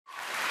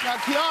Now,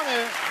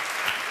 Keanu,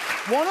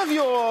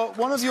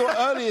 one of your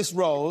earliest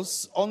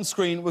roles on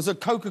screen was a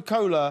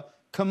Coca-Cola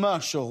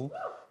commercial.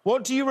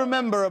 What do you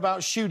remember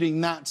about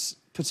shooting that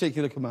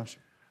particular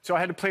commercial? So I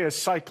had to play a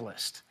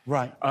cyclist.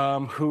 Right.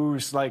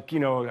 Who's like, you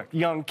know, a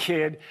young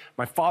kid.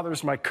 My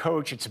father's my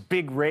coach. It's a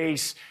big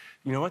race.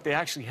 You know what they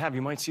actually have?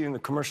 You might see it in the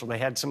commercial. They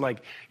had some,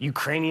 like,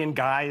 Ukrainian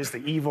guy as the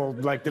evil,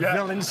 like, the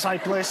villain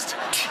cyclist.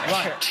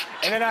 Right.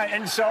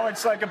 And so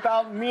it's, like,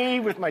 about me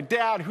with my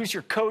dad. Who's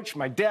your coach?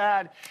 My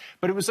dad.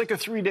 But it was, like, a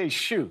 3-day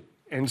shoot.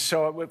 And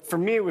so, for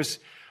me, it was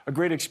a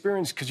great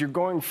experience because you're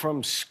going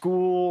from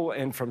school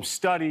and from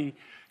study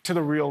to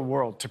the real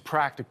world, to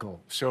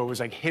practical. So it was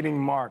like hitting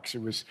marks.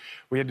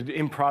 We had to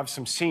improv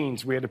some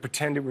scenes. We had to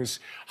pretend it was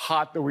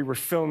hot that we were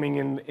filming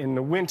in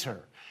the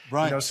winter.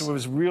 Right. You know, so it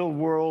was real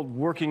world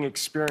working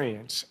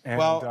experience. And,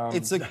 well,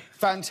 it's a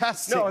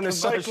fantastic No, and the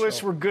commercial.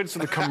 cyclists were good, so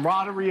the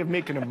camaraderie of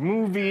making a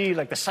movie,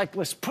 like the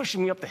cyclists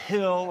pushing me up the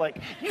hill, like,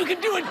 you can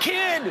do it,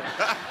 kid!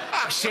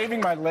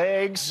 Shaving my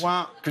legs.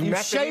 Wow. You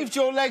shaved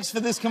your legs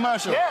for this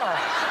commercial? Yeah.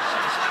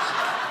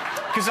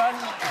 Because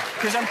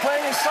I'm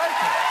playing a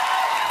cyclist.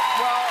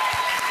 Well,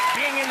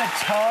 being in the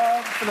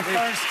tub for the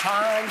first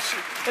time,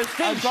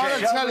 I've got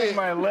to tell you,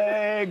 my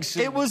legs.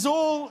 It was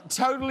all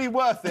totally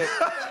worth it.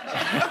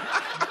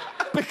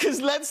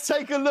 Because let's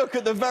take a look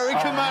at the very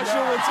commercial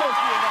we're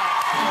talking about.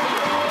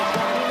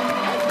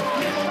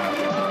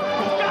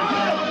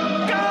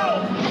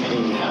 Go!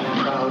 Hey, I'm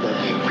proud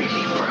of you,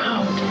 really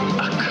proud.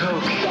 A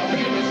Coke.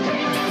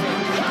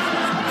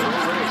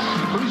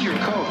 Who's your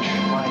coach?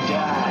 My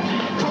dad.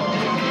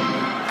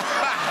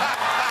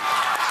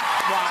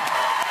 Wow.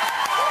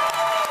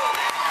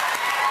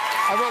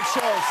 I got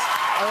chills.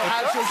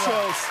 Actual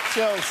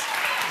chills.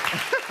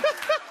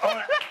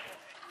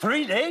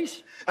 3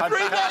 days? 3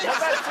 days?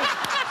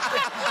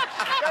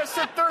 That's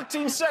the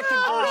 13-second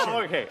version.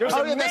 Oh, okay. There's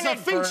There's a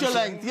feature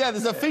length. Yeah,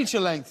 there's a feature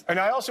length. And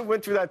I also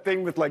went through that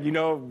thing with, like, you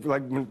know,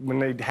 like when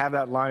they have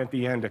that line at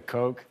the end of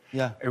Coke.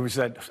 Yeah. It was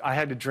that I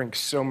had to drink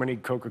so many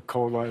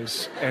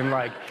Coca-Colas and,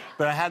 like,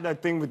 but I had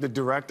that thing with the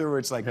director where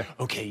it's like,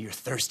 okay, you're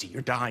thirsty,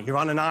 you're dying, you're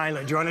on an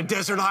island, you're on a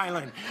desert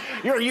island,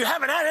 you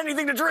haven't had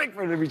anything to drink.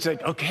 And he's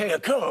like, okay, a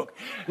Coke.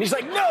 And he's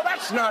like, no,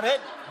 that's not it.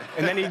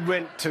 And then he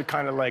went to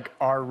kind of like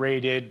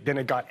R-rated, then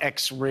it got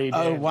X-rated.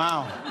 Oh,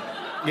 wow.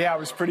 Yeah, it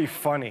was pretty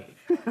funny.